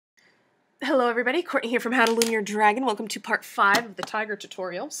Hello everybody, Courtney here from How to Loom Your Dragon. Welcome to part 5 of the tiger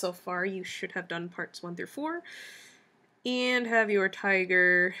tutorial. So far you should have done parts 1 through 4 and have your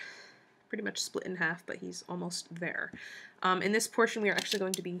tiger pretty much split in half, but he's almost there. In this portion we are actually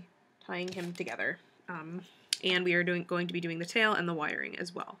going to be tying him together, and we are going to be doing the tail and the wiring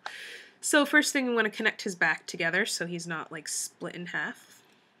as well. So first thing, we want to connect his back together so he's not like split in half.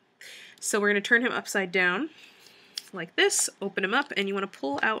 So we're going to turn him upside down like this, open them up, and you want to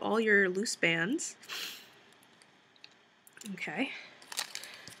pull out all your loose bands. Okay.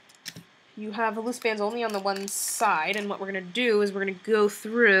 You have the loose bands only on the one side, and what we're going to do is we're going to go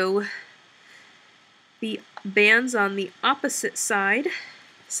through the bands on the opposite side.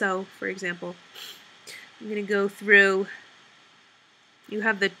 So, for example, I'm going to go through, you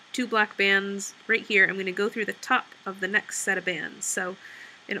have the two black bands right here. I'm going to go through the top of the next set of bands. So,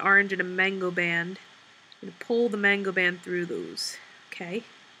 an orange and a mango band. I'm going to pull the mango band through those, okay?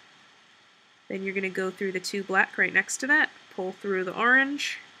 Then you're going to go through the two black right next to that, pull through the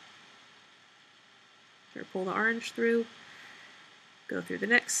orange, or pull the orange through, go through the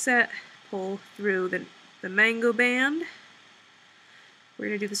next set, pull through the mango band. We're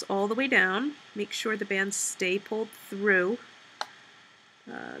going to do this all the way down. Make sure the bands stay pulled through.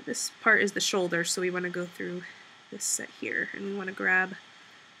 This part is the shoulder, so we want to go through this set here, and we want to grab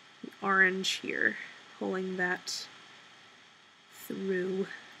the orange here, pulling that through.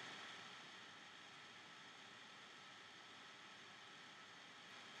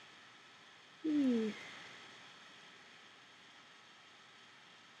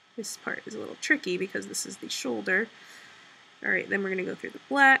 This part is a little tricky because this is the shoulder. Alright, then we're going to go through the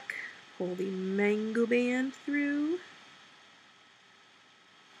black, pull the mango band through.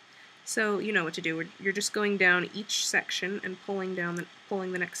 So you know what to do. You're just going down each section and pulling the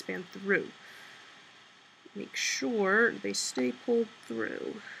next band through. Make sure they stay pulled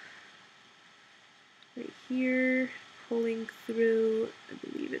through. Right here, pulling through, I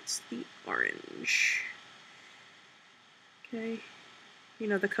believe it's the orange. Okay. You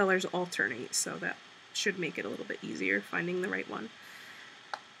know, the colors alternate, so that should make it a little bit easier finding the right one.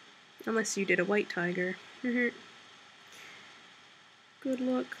 Unless you did a white tiger. Good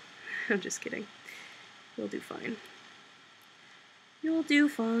luck. I'm just kidding. You'll do fine. You'll do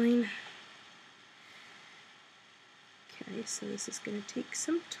fine. Okay, so this is going to take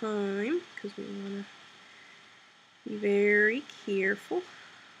some time because we want to be very careful.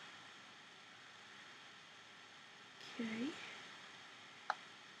 Okay.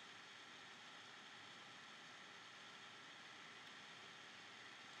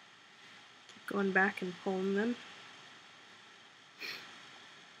 Keep going back and pulling them.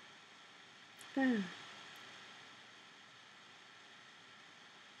 Ah.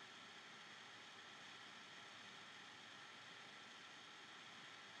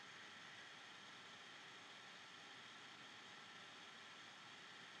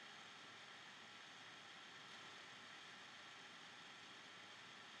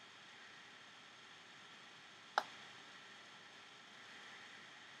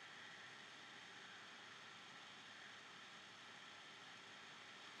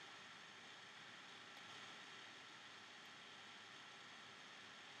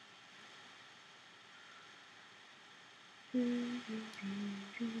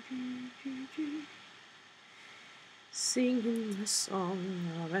 Singing the song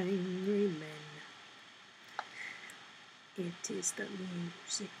of angry men. It is the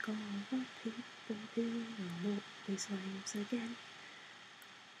music of the people who will not be slaves again.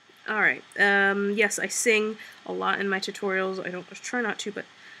 Alright, yes, I sing a lot in my tutorials. I try not to, but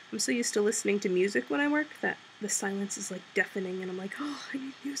I'm so used to listening to music when I work that the silence is like deafening, and I'm like, oh, I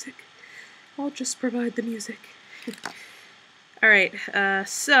need music. I'll just provide the music. Alright,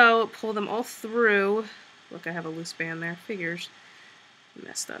 so pull them all through. Look, I have a loose band there. Figures.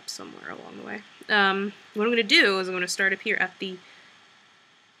 Messed up somewhere along the way. What I'm going to do is I'm going to start up here at the...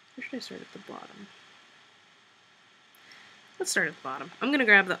 Where should I start at the bottom? Let's start at the bottom. I'm going to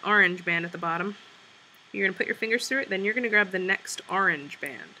grab the orange band at the bottom. You're going to put your fingers through it, then you're going to grab the next orange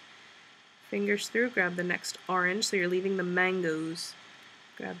band. Fingers through, grab the next orange, so you're leaving the mangoes.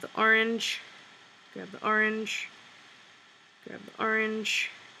 Grab the orange, grab the orange, grab the orange,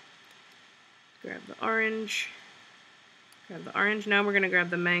 grab the orange, grab the orange. Now we're going to grab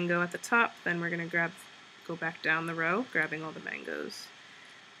the mango at the top, then we're going to go back down the row, grabbing all the mangoes.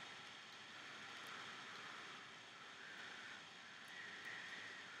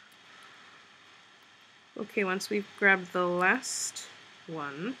 Okay, once we've grabbed the last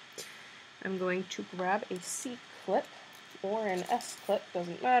one, I'm going to grab a C clip or an S clip,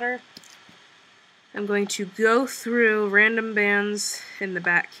 doesn't matter. I'm going to go through random bands in the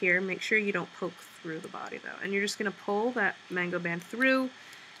back here. Make sure you don't poke through the body though. And you're just going to pull that mango band through,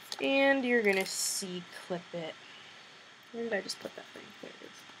 and you're going to C-clip it. Where did I just put that thing? There it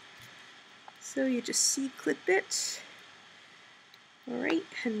is. So you just C-clip it. Alright,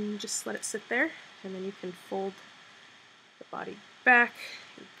 and just let it sit there. And then you can fold the body back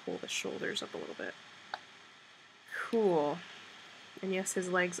and pull the shoulders up a little bit. Cool. And yes, his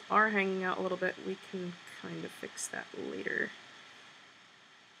legs are hanging out a little bit. We can kind of fix that later.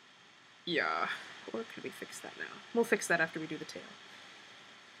 Yeah. Or could we fix that now? We'll fix that after we do the tail.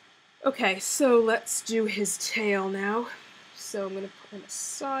 Okay, so let's do his tail now. So I'm going to put him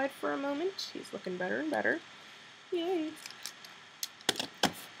aside for a moment. He's looking better and better. Yay.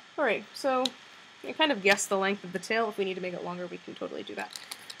 Alright, so I kind of guessed the length of the tail. If we need to make it longer, we can totally do that.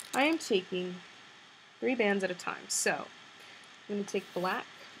 I am taking 3 bands at a time. So I'm going to take black.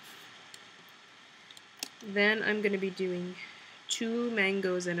 Then I'm going to be doing 2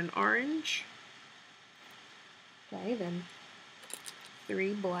 mangoes and an orange. Okay, then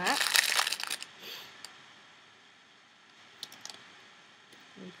 3 black.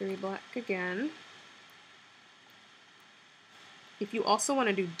 And 3 black again. If you also want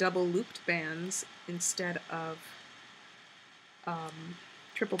to do double looped bands instead of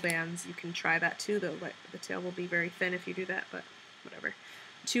triple bands, you can try that too, though the tail will be very thin if you do that, but whatever.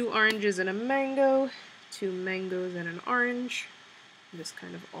 2 oranges and a mango, 2 mangoes and an orange. I'm just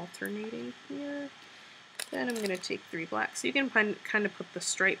kind of alternating here. Then I'm going to take 3 black. So you can kind of put the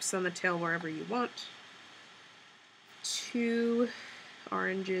stripes on the tail wherever you want. 2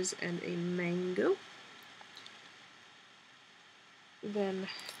 oranges and a mango. Then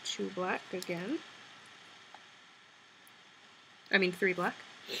 2 black again. I mean 3 black.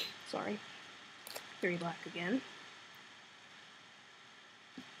 Sorry. 3 black again.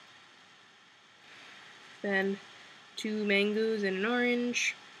 Then 2 mangoes and an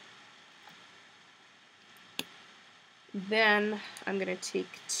orange. Then I'm going to take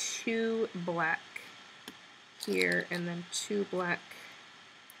 2 black here and then 2 black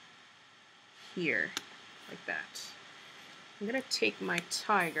here, like that. I'm going to take my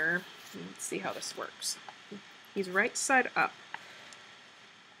tiger and let's see how this works. He's right side up.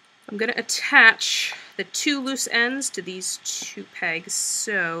 I'm going to attach the 2 loose ends to these 2 pegs,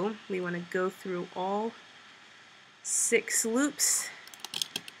 so we want to go through all 6 loops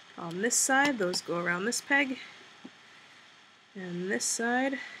on this side. Those go around this peg, and this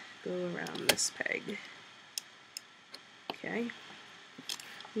side go around this peg. Okay.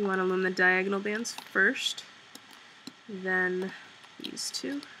 We want to loom the diagonal bands first, then these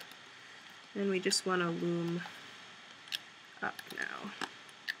 2, and we just want to loom up now.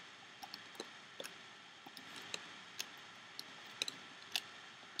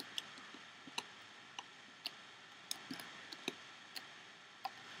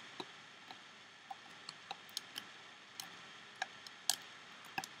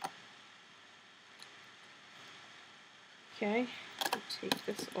 Okay, take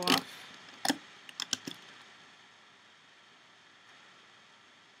this off.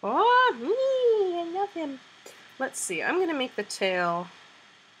 Oh, I love him. Let's see, I'm going to make the tail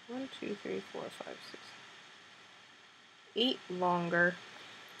 1, 2, 3, 4, 5, 6, 8 longer.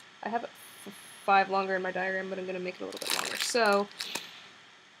 I have it 5 longer in my diagram, but I'm going to make it a little bit longer. So,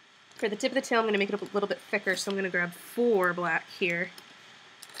 for the tip of the tail, I'm going to make it a little bit thicker, so I'm going to grab 4 black here,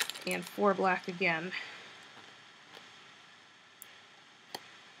 and 4 black again.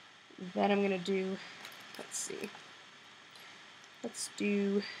 Then I'm going to do, let's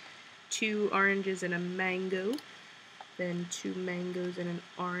do 2 oranges and a mango, then 2 mangoes and an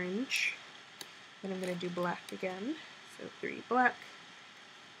orange. Then I'm going to do black again, so 3 black.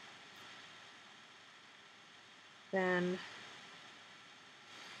 Then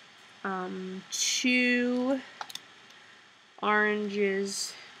 2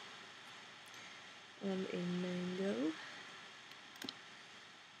 oranges and a mango.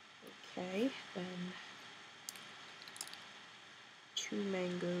 Okay, then 2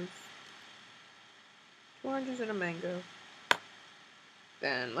 mangoes, 2 oranges and a mango.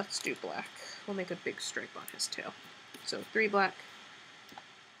 Then let's do black. We'll make a big stripe on his tail. So 3 black,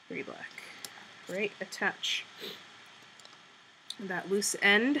 3 black. Right, attach that loose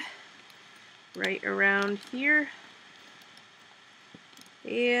end right around here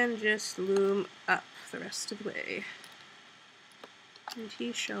and just loom up the rest of the way. And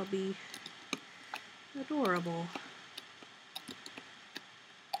he shall be adorable.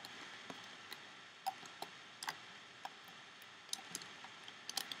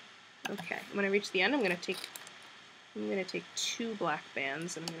 Okay, when I reach the end, I'm going to take I'm going to take 2 black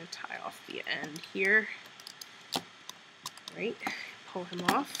bands and I'm going to tie off the end here. Right, pull him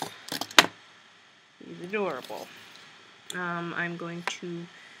off. He's adorable. I'm going to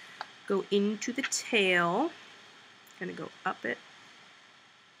go into the tail, kind of go up it,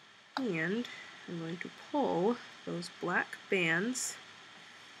 and I'm going to pull those black bands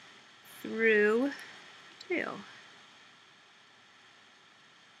through the tail.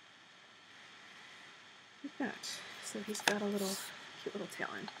 Like that. So he's got a cute little tail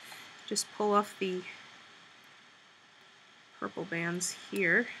end. Just pull off the purple bands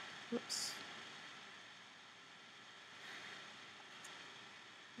here. Whoops.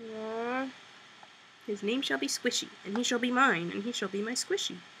 His name shall be Squishy, and he shall be mine, and he shall be my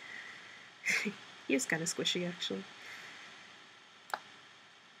Squishy. He is kind of squishy, actually.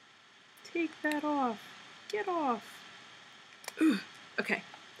 Take that off. Get off. Okay.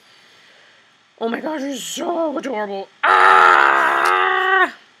 Oh my gosh, he's so adorable.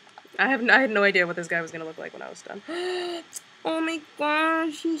 Ah! I had no idea what this guy was going to look like when I was done. Oh my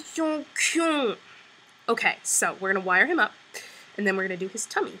gosh, he's so cute. Okay, so we're going to wire him up, and then we're going to do his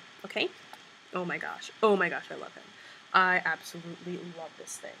tummy, okay? Oh my gosh, I love him. I absolutely love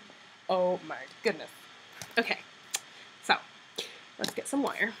this thing. Oh my goodness. Okay, so let's get some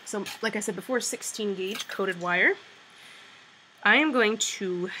wire. So like I said before, 16 gauge coated wire. I am going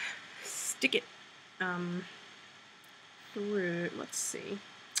to stick it through, let's see.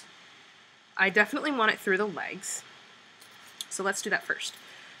 I definitely want it through the legs. So let's do that first.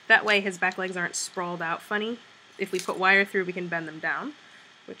 That way his back legs aren't sprawled out funny. If we put wire through, we can bend them down,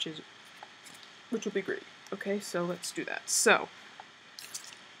 which will be great. Okay, so let's do that. So,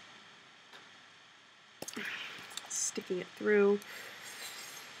 sticking it through.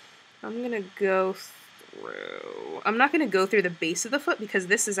 I'm gonna go through. I'm not gonna go through the base of the foot because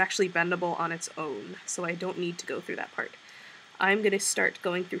this is actually bendable on its own, so I don't need to go through that part. I'm gonna start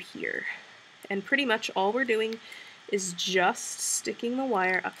going through here. And pretty much all we're doing is just sticking the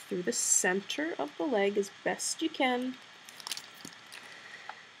wire up through the center of the leg as best you can.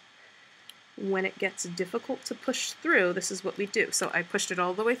 When it gets difficult to push through, this is what we do. So I pushed it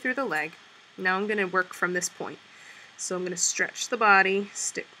all the way through the leg. Now I'm going to work from this point. So I'm going to stretch the body,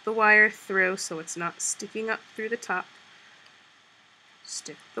 stick the wire through so it's not sticking up through the top.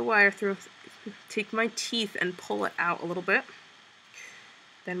 Stick the wire through, take my teeth and pull it out a little bit.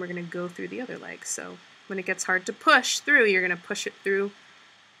 Then we're going to go through the other leg. So when it gets hard to push through, you're going to push it through,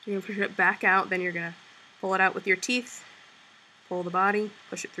 you're going to push it back out, then you're going to pull it out with your teeth, pull the body,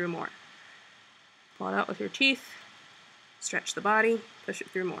 push it through more. Pull it out with your teeth, stretch the body, push it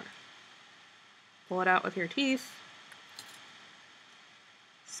through more. Pull it out with your teeth,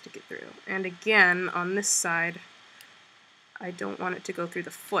 stick it through. And again, on this side, I don't want it to go through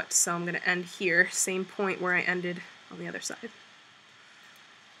the foot, so I'm going to end here, same point where I ended on the other side.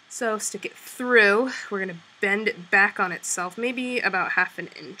 So stick it through, we're going to bend it back on itself, maybe about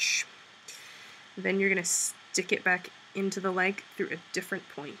 1/2 inch. Then you're going to stick it back into the leg through a different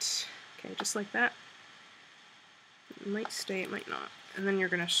point. Okay, just like that. It might stay, it might not. And then you're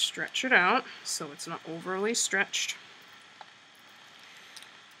going to stretch it out so it's not overly stretched.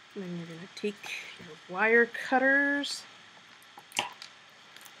 And then you're going to take your wire cutters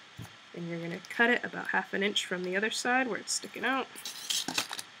and you're going to cut it about 1/2 inch from the other side where it's sticking out.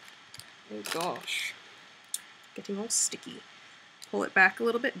 Oh gosh, getting all sticky. Pull it back a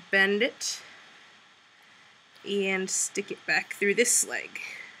little bit, bend it, and stick it back through this leg.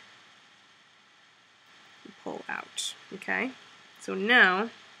 Pull out, okay? So now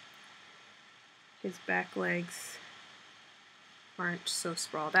his back legs aren't so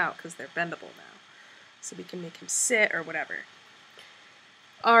sprawled out because they're bendable now. So we can make him sit or whatever.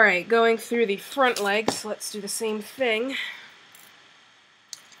 Alright, going through the front legs, let's do the same thing.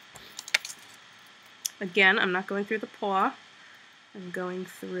 Again, I'm not going through the paw, I'm going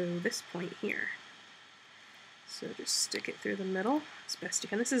through this point here. So just stick it through the middle as best you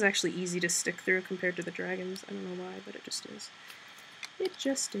can. This is actually easy to stick through compared to the dragons. I don't know why, but it just is. It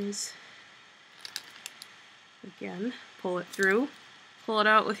just is. Again, pull it through. Pull it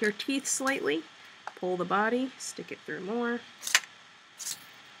out with your teeth slightly. Pull the body, stick it through more.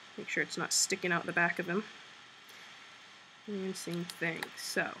 Make sure it's not sticking out the back of him. And same thing.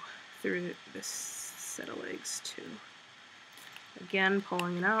 So, through this set of legs too. Again,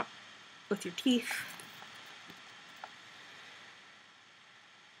 pulling it out with your teeth.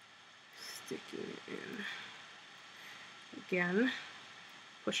 Sticking it in. Again,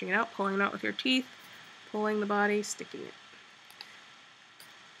 pushing it out, pulling it out with your teeth, pulling the body, sticking it.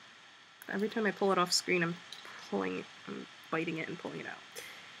 Every time I pull it off screen, I'm biting it and pulling it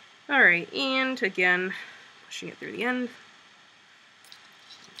out. Alright, and again, pushing it through the end.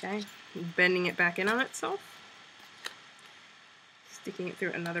 Okay, bending it back in on itself, sticking it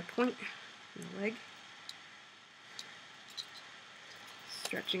through another point in the leg,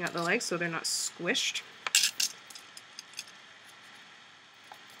 stretching out the legs so they're not squished,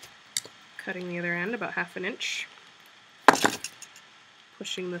 cutting the other end about 1/2 inch,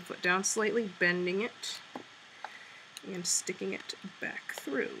 pushing the foot down slightly, bending it, and sticking it back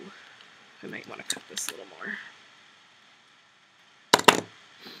through. I might want to cut this a little more.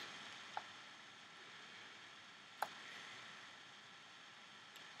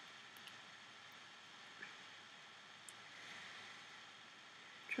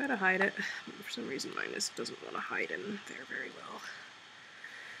 Try to hide it. For some reason mine doesn't want to hide in there very well.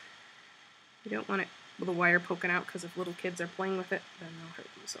 You don't want it with a wire poking out, because if little kids are playing with it, then they'll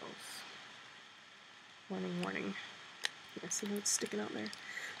hurt themselves. Warning, warning. Yeah, see how it's sticking out there?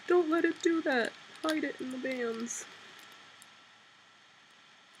 Don't let it do that. Hide it in the bands.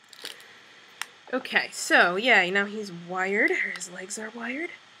 Okay, so yeah, now he's wired, or his legs are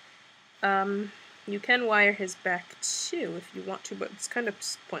wired. You can wire his back too if you want to, but it's kind of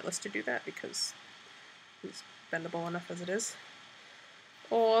pointless to do that because he's bendable enough as it is.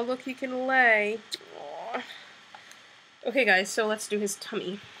 Oh, look, he can lay. Aww. Okay, guys, so let's do his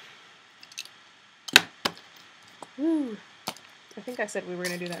tummy. Woo. I think I said we were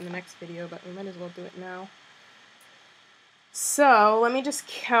going to do that in the next video, but we might as well do it now. So, let me just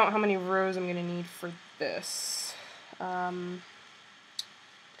count how many rows I'm going to need for this.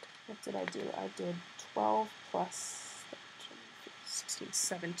 What did I do? I did 12 plus 16,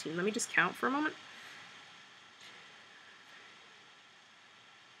 17. Let me just count for a moment.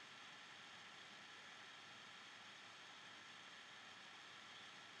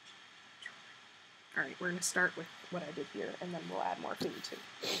 Alright, we're going to start with what I did here, and then we'll add more food too.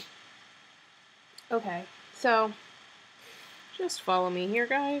 Okay, so just follow me here,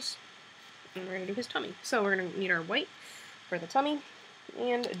 guys. And we're going to do his tummy. So we're going to need our white for the tummy,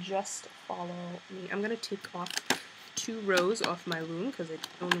 and just follow me. I'm going to take off 2 rows off my loom, because I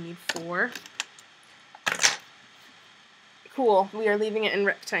only need 4. Cool, we are leaving it in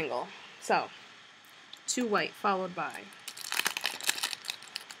rectangle. So, 2 white followed by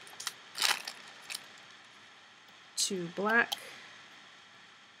 2 black,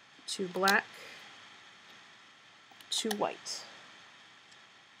 2 black, 2 white,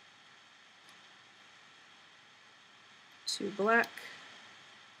 2 black,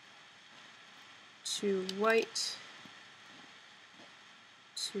 2 white,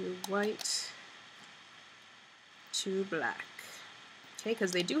 2 white, 2 black. Okay,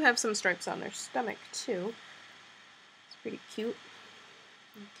 because they do have some stripes on their stomach too. It's pretty cute.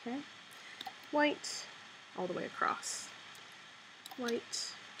 Okay, white all the way across.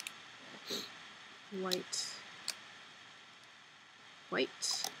 White, white,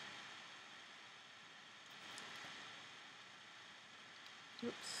 white.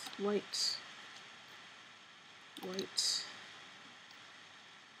 Oops, white, white,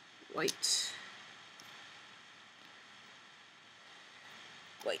 white,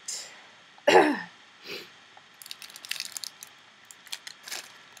 white.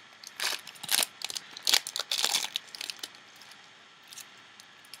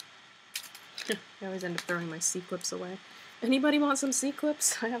 I always end up throwing my C-clips away. Anybody want some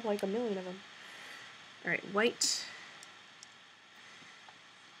C-clips? I have like a million of them. Alright, white,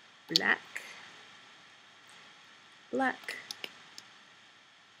 black, black,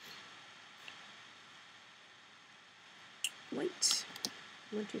 white,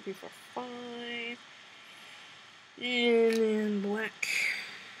 1, 2, 3, 4, 5, and then black,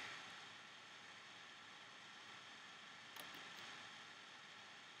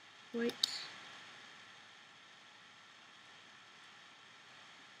 white,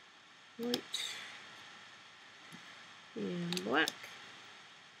 white, and black.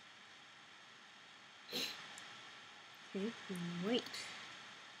 Okay, and white,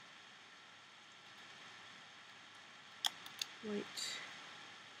 white,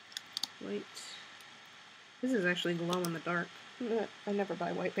 white. This is actually glow in the dark. I never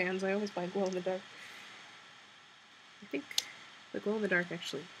buy white bands, I always buy glow in the dark. I think the glow in the dark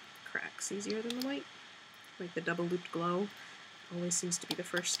actually cracks easier than the white. Like the double looped glow always seems to be the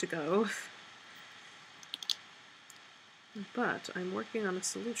first to go. But I'm working on a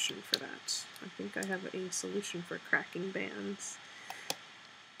solution for that. I think I have a solution for cracking bands.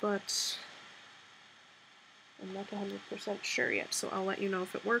 But I'm not 100% sure yet, so I'll let you know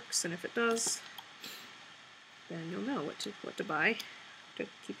if it works, and if it does, then you'll know what to buy to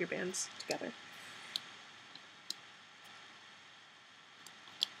keep your bands together.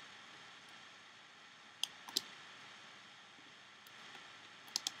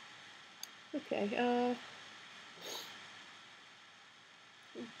 Okay,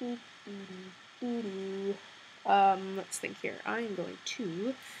 let's think here. I am going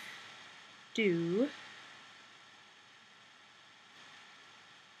to do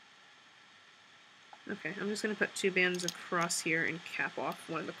okay, I'm just going to put 2 bands across here and cap off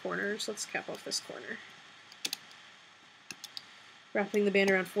one of the corners. Let's cap off this corner. Wrapping the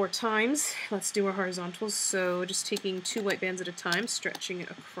band around 4 times. Let's do our horizontals. So just taking 2 white bands at a time, stretching it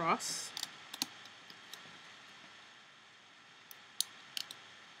across.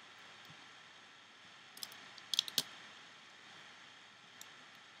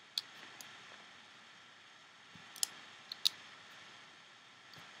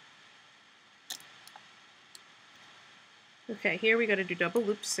 Okay, here we got to do double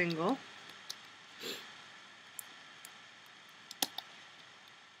loop single.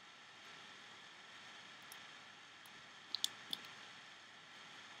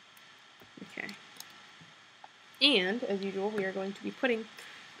 Okay. And, as usual, we are going to be putting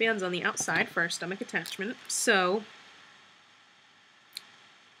bands on the outside for our stomach attachment. So,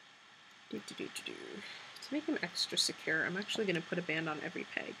 to make them extra secure, I'm actually going to put a band on every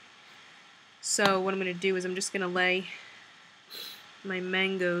peg. So what I'm going to do is I'm just going to lay my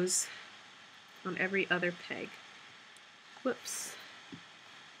mangoes on every other peg. Whoops.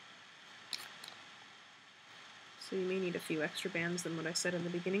 So you may need a few extra bands than what I said in the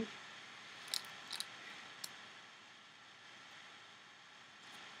beginning.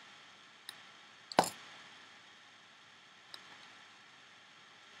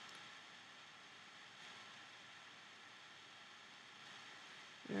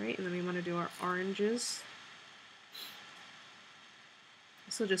 Alright, and then we want to do our oranges.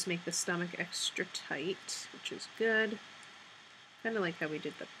 This will just make the stomach extra tight, which is good. Kind of like how we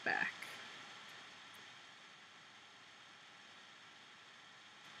did the back.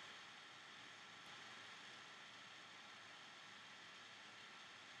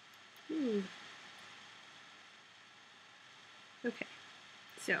 Okay,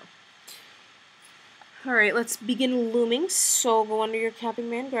 so. Alright, let's begin looming. So go under your capping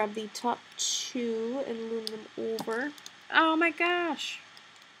band, grab the top 2 and loom them over. Oh my gosh!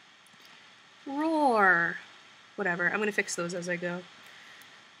 Roar! Whatever, I'm gonna fix those as I go.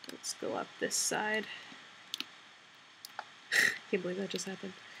 Let's go up this side. Can't believe that just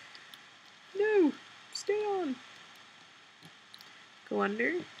happened. No! Stay on! Go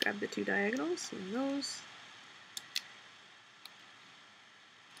under, grab the 2 diagonals, and those.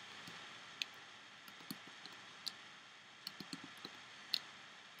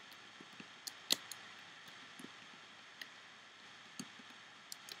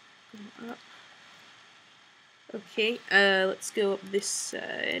 Go up. Okay, let's go up this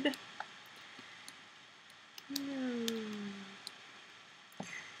side.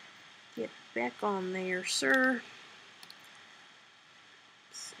 Get back on there, sir.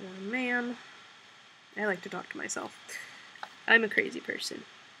 Or ma'am. I like to talk to myself. I'm a crazy person.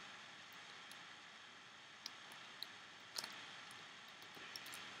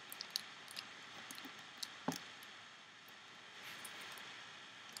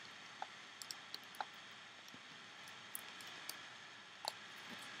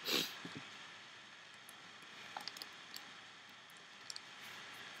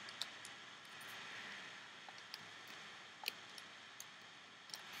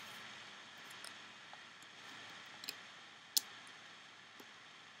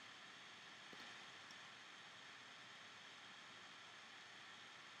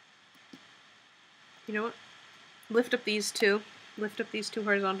 You know what? Lift up these 2. Lift up these 2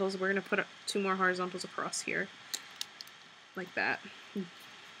 horizontals. We're going to put up 2 more horizontals across here. Like that.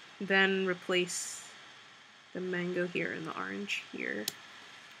 Then replace the mango here and the orange here.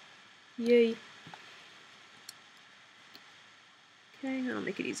 Yay. Okay, that'll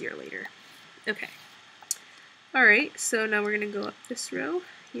make it easier later. Okay. Alright, so now we're going to go up this row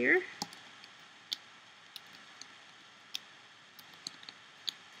here.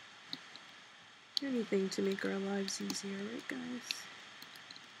 Anything to make our lives easier, right guys?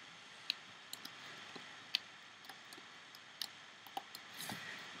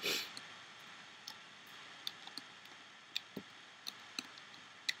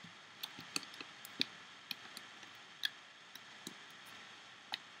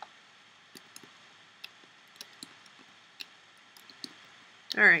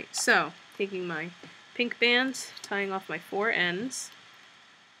 Alright, so taking my pink band, tying off my 4 ends.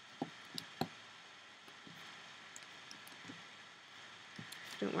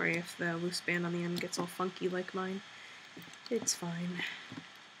 Don't worry if the loose band on the end gets all funky like mine. It's fine.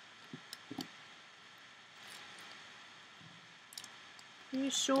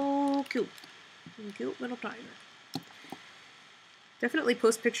 You're so cute. Cute little tiger. Definitely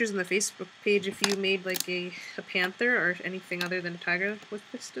post pictures on the Facebook page if you made like a panther or anything other than a tiger with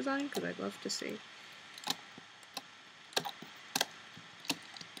this design, because I'd love to see.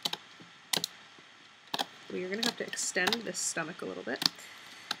 We're going to have to extend this stomach a little bit,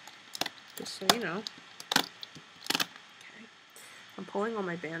 just so you know. Okay. I'm pulling all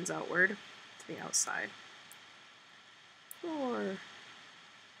my bands outward to the outside. Or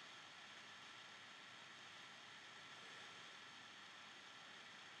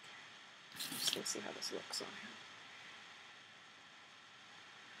just gonna see how this looks on here.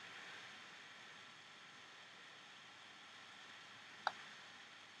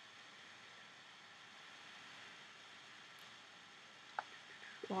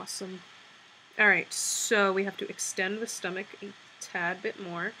 Awesome. Alright, so we have to extend the stomach a tad bit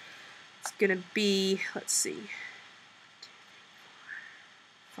more. It's gonna be, let's see,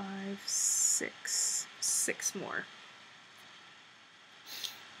 5, 6 more.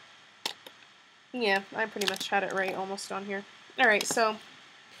 Yeah, I pretty much had it right almost on here. Alright, so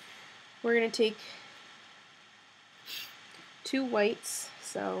we're going to take 2 whites,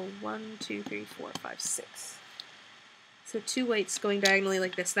 so 1, 2, 3, 4, 5, 6. So 2 whites going diagonally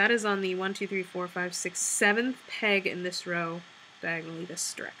like this. That is on the 1, 2, 3, 4, 5, 6, 7th peg in this row, diagonally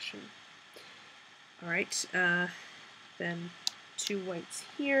this direction. Alright, then 2 whites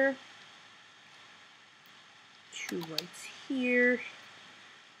here, 2 whites here,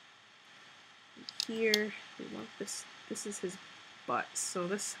 here. We want this. This is his butt, so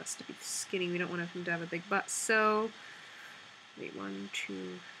this has to be skinny. We don't want him to have a big butt. So, wait, 1,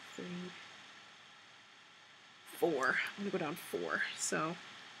 2, 3, 4. I'm gonna go down 4. So,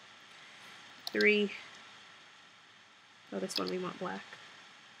 3. Oh, this one we want black.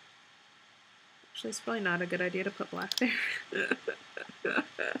 Actually, it's probably not a good idea to put black there.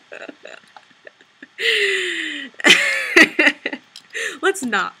 Let's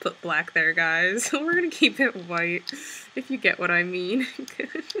not put black there, guys. We're gonna keep it white, if you get what I mean.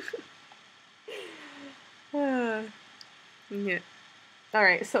 Yeah.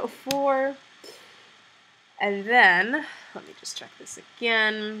 Alright, so 4. And then, let me just check this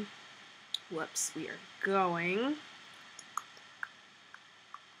again. Whoops, we are going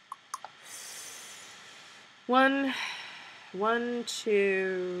 1,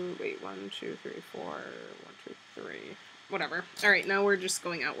 2, 3, 4, 1, 2, 3, whatever. Alright, now we're just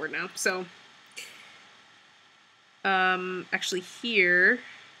going outward now. So, actually here,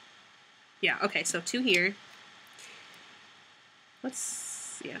 yeah, okay, so 2 here.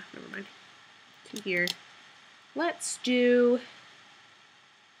 Yeah, never mind. 2 here. Let's do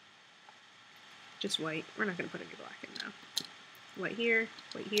just white. We're not going to put any black in now. White here,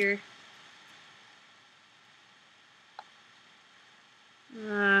 white here.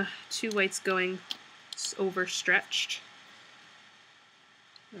 2 whites going overstretched.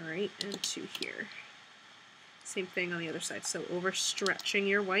 Alright, and 2 here. Same thing on the other side. So overstretching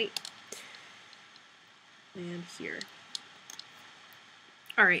your white. And here.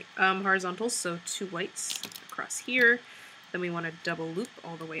 Alright, horizontals, so 2 whites across here. Then we want to double loop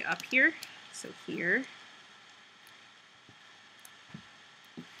all the way up here. So here.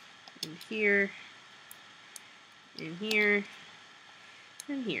 And here. And here.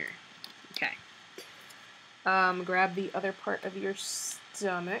 And here. Okay. Grab the other part of your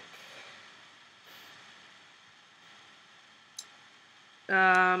stomach.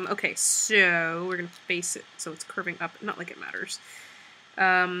 Okay, so we're going to face it so it's curving up. Not like it matters.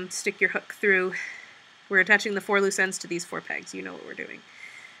 Stick your hook through. We're attaching the 4 loose ends to these 4 pegs. You know what we're doing.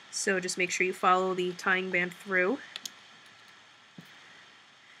 So just make sure you follow the tying band through.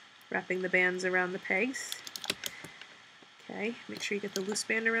 Wrapping the bands around the pegs. Okay, make sure you get the loose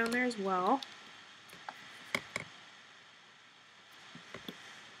band around there as well.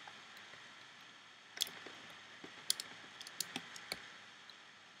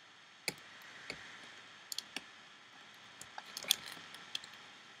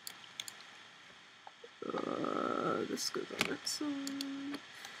 This goes on that side.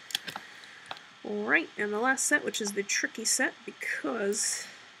 Alright, and the last set, which is the tricky set because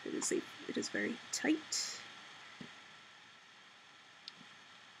it is very tight.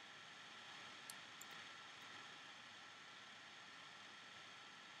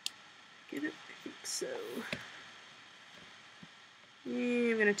 Get it? I think so.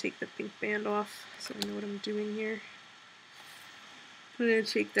 And I'm going to take the pink band off so I know what I'm doing here. I'm going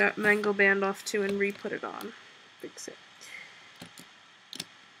to take that mango band off too and re-put it on. Fix it.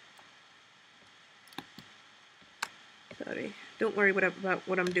 Sorry. Don't worry about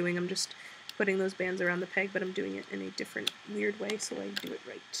what I'm doing. I'm just putting those bands around the peg, but I'm doing it in a different, weird way so I do it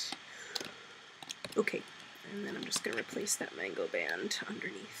right. Okay, and then I'm just going to replace that mango band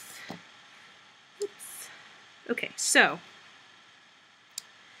underneath. Oops. Okay, so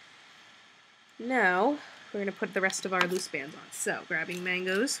now we're going to put the rest of our loose bands on. So, grabbing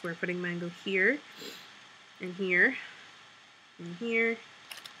mangoes, we're putting mango here, and here, and here,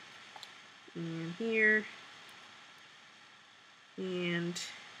 and here, and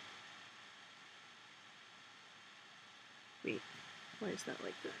wait, why is that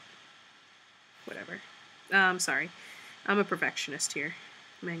like that? Whatever. Sorry. I'm a perfectionist here.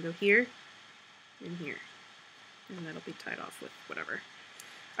 Mango here, and here. And that'll be tied off with whatever.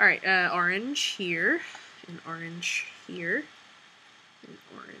 Alright, orange here, and orange here, and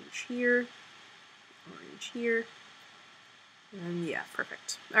orange here, orange here, and yeah,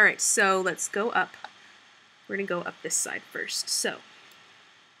 perfect. Alright, so let's go up. We're going to go up this side first. So,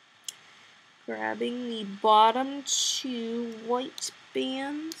 grabbing the bottom two white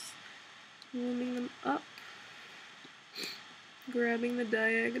bands, looming them up, grabbing the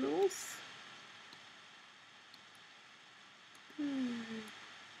diagonals.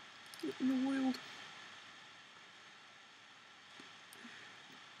 What in the world?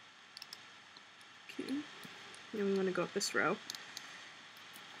 Okay. Then we want to go up this row.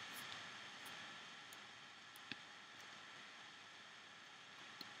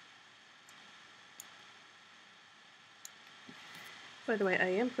 By the way, I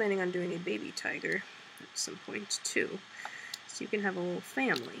am planning on doing a baby tiger at some point too. So you can have a little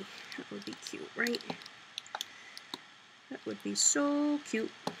family. That would be cute, right? That would be so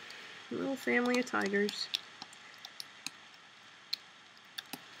cute. A little family of tigers.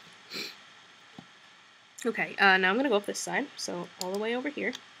 Okay, now I'm going to go up this side, so all the way over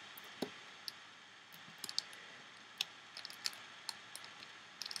here.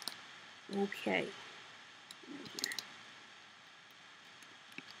 Okay.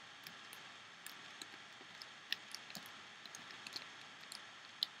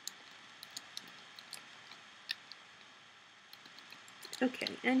 Okay,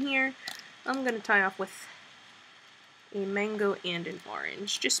 and here I'm going to tie off with a mango and an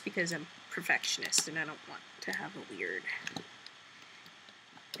orange, just because I'm a perfectionist and I don't want to have a weird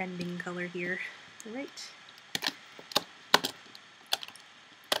ending color here. Alright.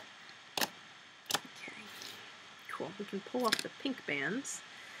 Okay, cool. We can pull off the pink bands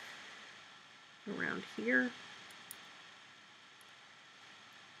around here.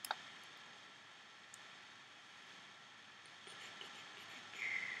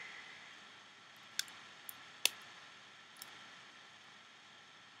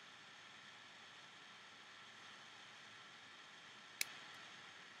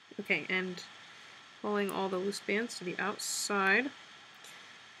 Okay, and pulling all the loose bands to the outside.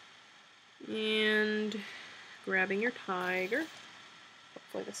 And grabbing your tiger.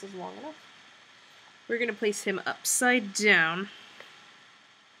 Hopefully this is long enough. We're going to place him upside down.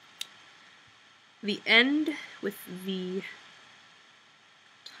 The end with the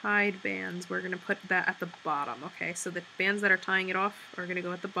tied bands, we're going to put that at the bottom. Okay, so the bands that are tying it off are going to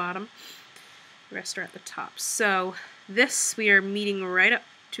go at the bottom. The rest are at the top. So this we are meeting right up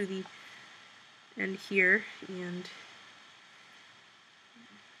to the end here, and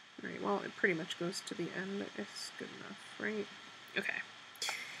right, well, it pretty much goes to the end. It's good enough, right? Okay.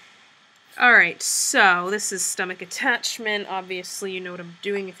 Alright, so this is stomach attachment. Obviously, you know what I'm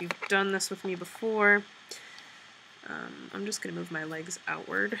doing if you've done this with me before. I'm just going to move my legs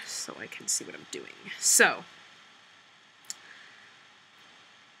outward so I can see what I'm doing. So,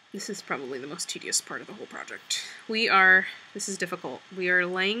 this is probably the most tedious part of the whole project. This is difficult. We are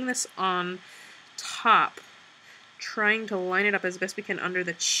laying this on top, trying to line it up as best we can under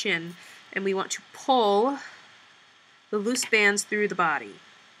the chin, and we want to pull the loose bands through the body.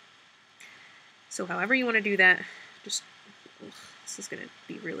 So however you want to do that, just, this is going to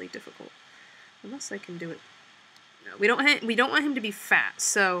be really difficult. Unless I can do it. No, we don't want him to be fat,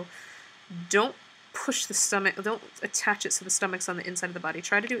 so don't push the stomach, don't attach it so the stomach's on the inside of the body.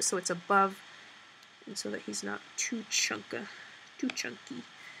 Try to do it so it's above, and so that he's not too chunky.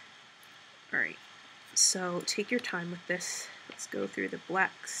 Alright, so take your time with this. Let's go through the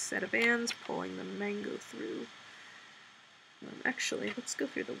black set of bands, pulling the mango through. Actually, let's go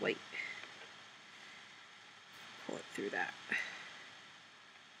through the white. Pull it through that.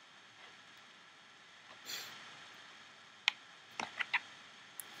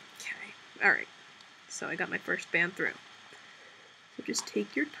 Okay, alright. So I got my first band through. So just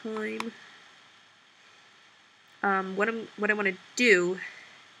take your time. What I want to do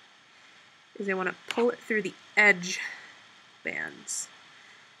is I want to pull it through the edge bands.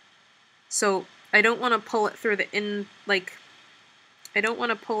 So I don't want to pull it through the I don't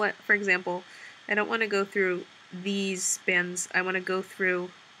want to pull it, for example, I don't want to go through these bands. I want to go through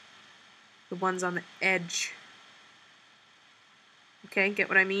the ones on the edge. Okay, get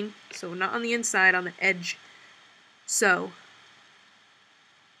what I mean? So not on the inside, on the edge. So,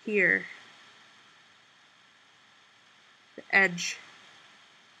 here, the edge.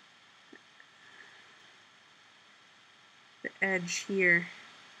 The edge here.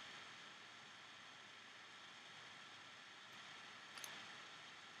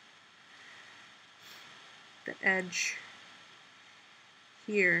 The edge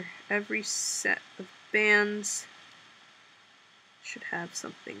here. Every set of bands should have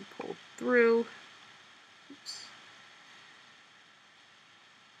something pulled through. Oops.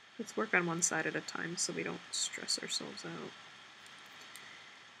 Let's work on one side at a time so we don't stress ourselves out.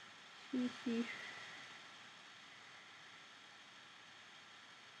 Okay.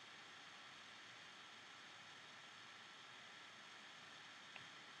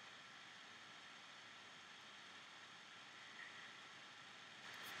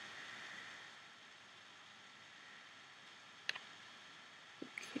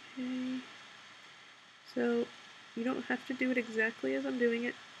 So you don't have to do it exactly as I'm doing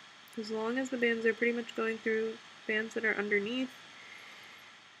it. As long as the bands are pretty much going through bands that are underneath,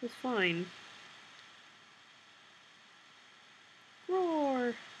 it's fine.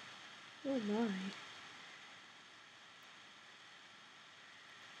 Roar! Oh my.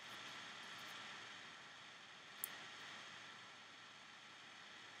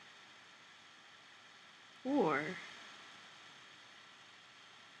 Or,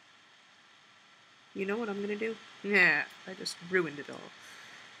 you know what I'm gonna do? Yeah, I just ruined it all.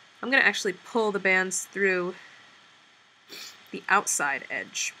 I'm gonna actually pull the bands through the outside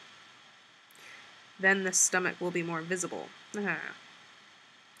edge. Then the stomach will be more visible.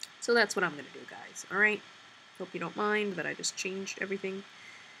 So that's what I'm gonna do, guys. Alright? Hope you don't mind that I just changed everything.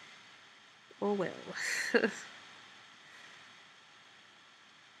 Oh well.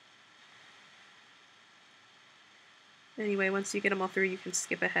 Anyway, once you get them all through, you can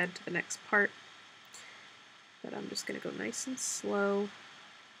skip ahead to the next part. But I'm just gonna go nice and slow.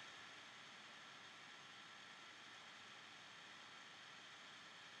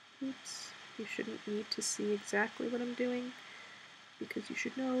 Oops. You shouldn't need to see exactly what I'm doing, because you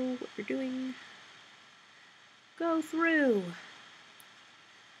should know what you're doing. Go through!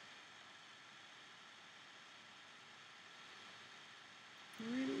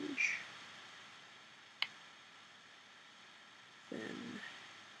 Orange. Then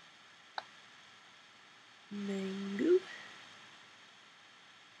mango.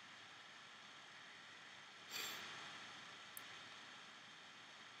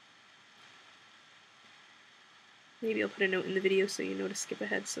 Maybe I'll put a note in the video so you know to skip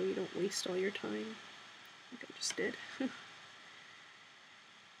ahead so you don't waste all your time, like I just did.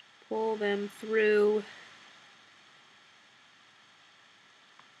 Pull them through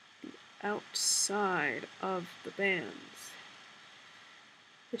the outside of the bands.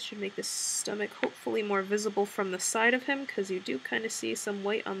 This should make the stomach hopefully more visible from the side of him, because you do kind of see some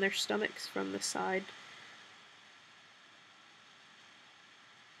white on their stomachs from the side.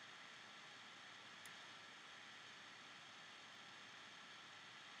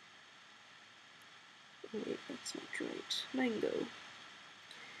 Oh wait, that's not right. Mango.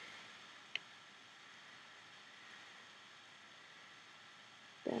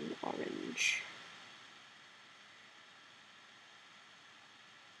 Then orange.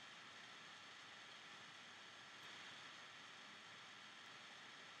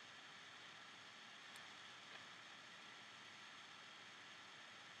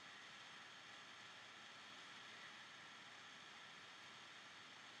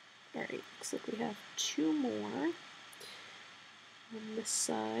 Alright, looks like we have 2 more on this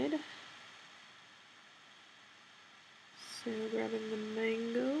side. So grabbing the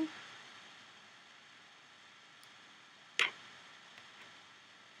mango.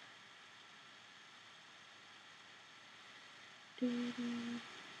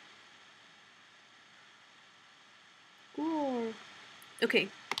 Roar. Okay,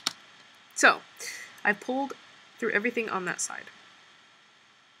 so I pulled through everything on that side.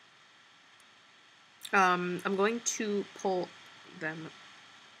 I'm going to pull them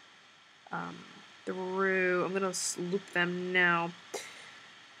through. I'm going to loop them now.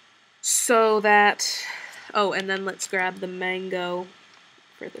 So that... Oh, and then let's grab the mango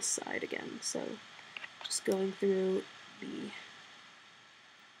for this side again. So just going through the...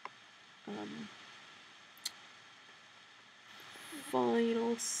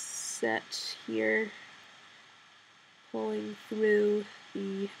 final set here. Pulling through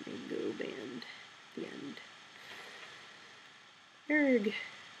the mango band at the end. Erg.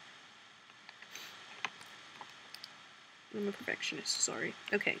 I'm a perfectionist, sorry.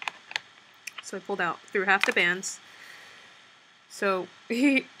 Okay. So I pulled out through half the bands. So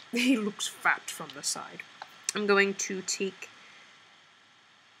he looks fat from the side. I'm going to take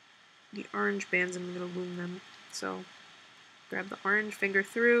the orange bands and I'm going to loom them. So grab the orange, finger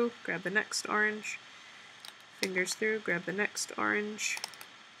through, grab the next orange, fingers through, grab the next orange,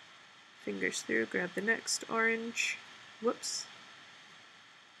 fingers through, grab the next orange. Whoops.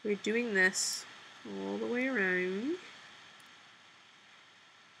 We're doing this all the way around.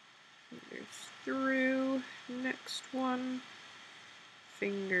 Fingers through, next one,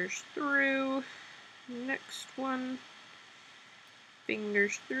 fingers through, next one,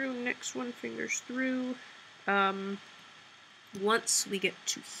 fingers through, next one, fingers through. Once we get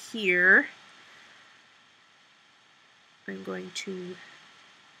to here, I'm going to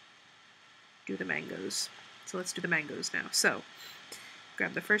do the mangoes. So let's do the mangoes now. So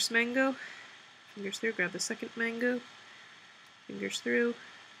grab the first mango, fingers through, grab the second mango, fingers through,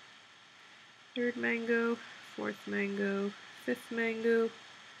 third mango, fourth mango, fifth mango.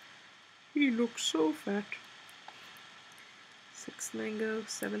 He looks so fat. Sixth mango,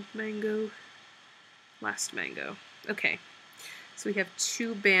 seventh mango, last mango. Okay, so we have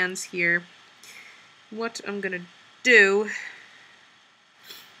 2 bands here. What I'm gonna do,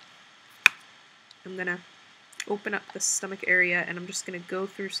 I'm gonna open up the stomach area and I'm just gonna go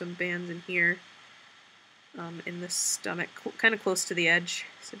through some bands in here. In the stomach, kind of close to the edge.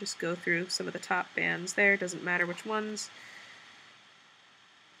 So just go through some of the top bands there, doesn't matter which ones.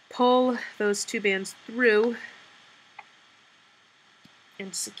 Pull those 2 bands through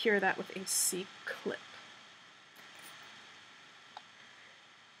and secure that with a C-clip.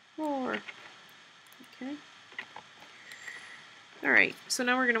 Okay. Alright, so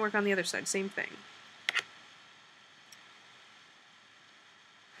now we're going to work on the other side, same thing.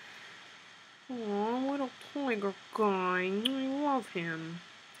 Aw, little tiger guy. I love him.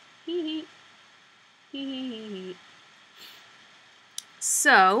 Hee hee. Hee hee hee.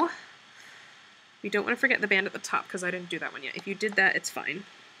 So, we don't want to forget the band at the top because I didn't do that one yet. If you did that, it's fine.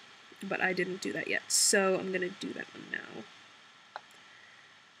 But I didn't do that yet, so I'm going to do that one now.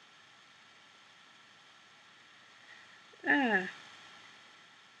 Ah.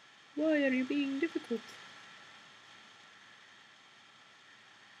 Why are you being difficult?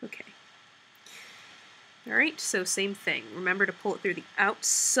 Okay. Alright, so same thing. Remember to pull it through the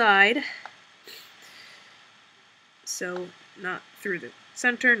outside. So not through the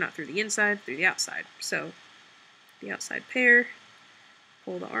center, not through the inside, through the outside. So the outside pair,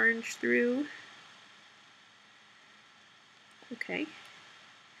 pull the orange through. Okay.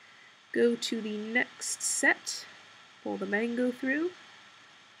 Go to the next set, pull the mango through.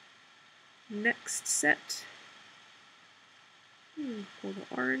 Next set, pull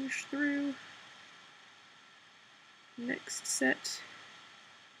the orange through. Next set,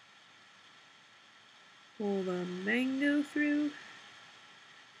 pull the mango through.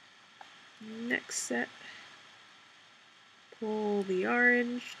 Next set, pull the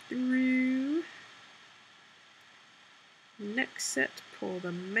orange through. Next set, pull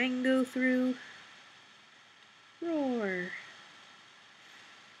the mango through. Roar.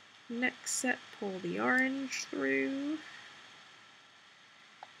 Next set, pull the orange through.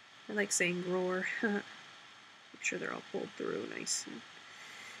 I like saying roar. Make sure they're all pulled through nice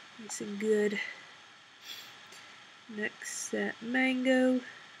and good. Next set, mango.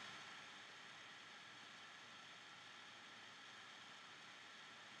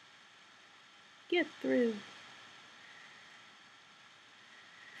 Get through.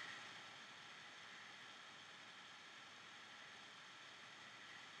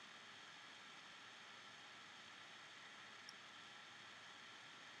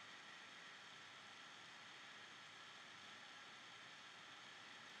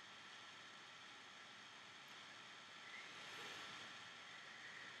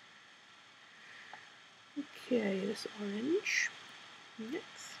 Okay, this orange. Next.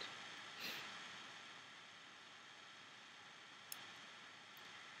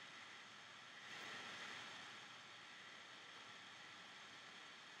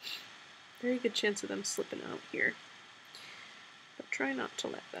 Very good chance of them slipping out here, but try not to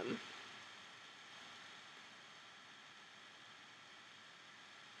let them.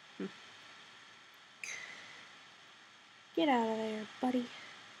 Get out of there, buddy.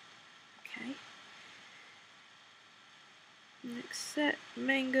 Okay. Next set,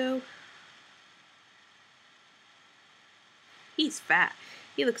 mango. He's fat.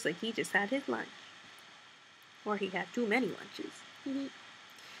 He looks like he just had his lunch. Or he had too many lunches.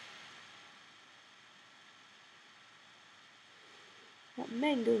 That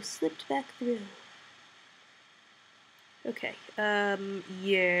mango slipped back through. Okay,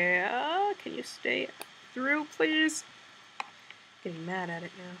 yeah, can you stay through, please? Getting mad at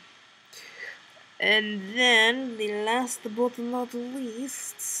it now. And then, the last but not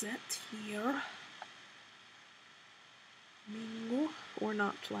least set here. Mingo, or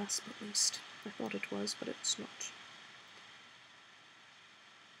not last but least. I thought it was, but it's not.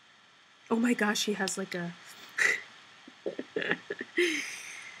 Oh my gosh, he has like a...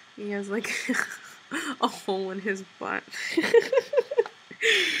 he has like a hole in his butt.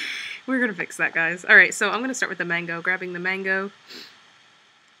 We're gonna fix that, guys. Alright, so I'm gonna start with the mango. Grabbing the mango.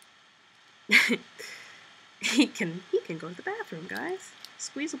 He can go to the bathroom, guys.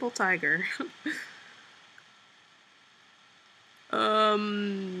 Squeezable tiger.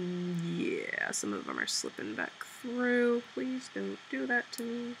 Yeah, some of them are slipping back through. Please don't do that to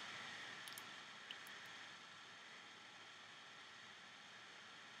me.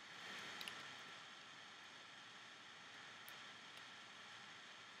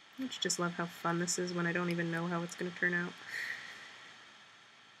 I just love how fun this is when I don't even know how it's going to turn out.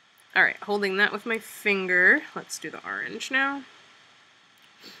 Alright, holding that with my finger, let's do the orange now.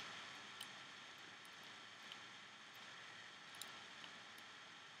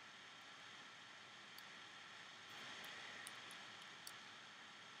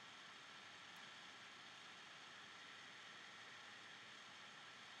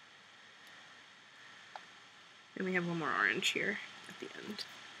 And we have one more orange here at the end.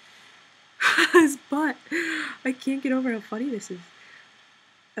 His butt! I can't get over how funny this is.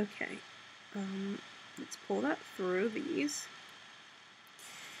 Okay, let's pull that through these.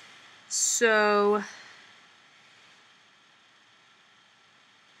 So,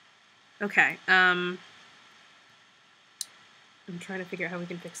 okay, I'm trying to figure out how we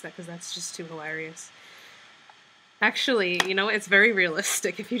can fix that because that's just too hilarious. Actually, you know, it's very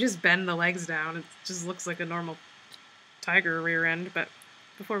realistic. If you just bend the legs down, it just looks like a normal tiger rear end, but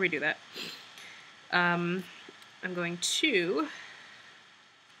before we do that, I'm going to,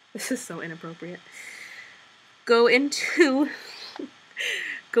 this is so inappropriate, go inside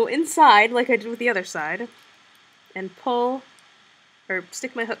like I did with the other side, and pull, or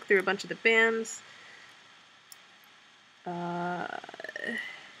stick my hook through a bunch of the bands,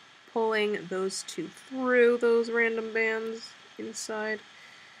 pulling those two through those random bands inside,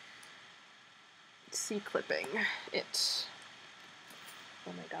 C-clipping it.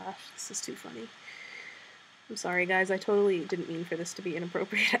 Oh my gosh, this is too funny. I'm sorry guys, I totally didn't mean for this to be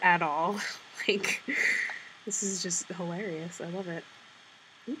inappropriate at all. Like, this is just hilarious. I love it.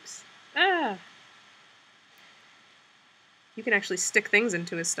 Oops. Ah! You can actually stick things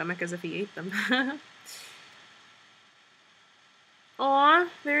into his stomach as if he ate them. Aw,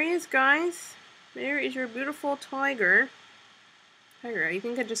 there he is, guys. There is your beautiful tiger. Tiger, you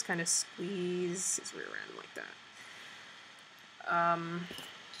can just kind of squeeze his rear end like that.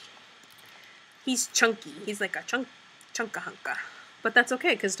 He's chunky. He's like a chunka-hunka. But that's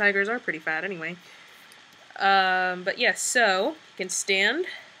okay, because tigers are pretty fat anyway. But yeah, so, you can stand.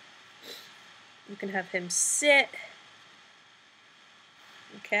 You can have him sit.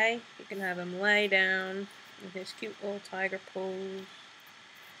 Okay? You can have him lay down in his cute little tiger pose.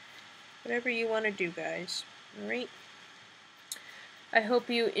 Whatever you want to do, guys. Alright? I hope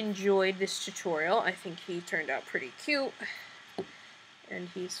you enjoyed this tutorial. I think he turned out pretty cute. And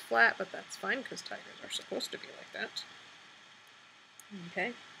he's flat, but that's fine, because tigers are supposed to be like that.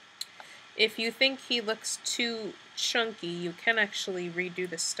 Okay. If you think he looks too chunky, you can actually redo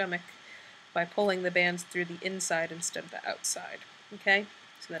the stomach by pulling the bands through the inside instead of the outside. Okay?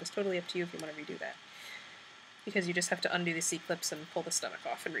 So that is totally up to you if you want to redo that. Because you just have to undo the C-clips and pull the stomach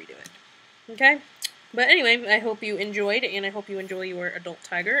off and redo it. Okay? But anyway, I hope you enjoyed, and I hope you enjoy your adult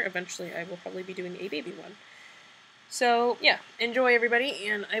tiger. Eventually I will probably be doing a baby one. So, yeah, enjoy everybody,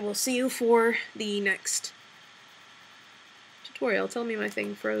 and I will see you for the next tutorial. Tell me my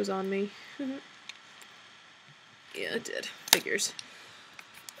thing froze on me. Yeah, it did. Figures.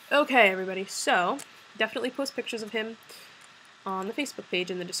 Okay, everybody, so definitely post pictures of him on the Facebook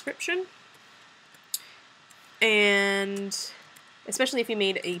page in the description. And especially if you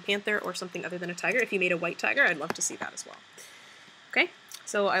made a panther or something other than a tiger. If you made a white tiger, I'd love to see that as well. Okay,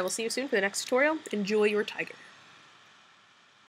 so I will see you soon for the next tutorial. Enjoy your tiger.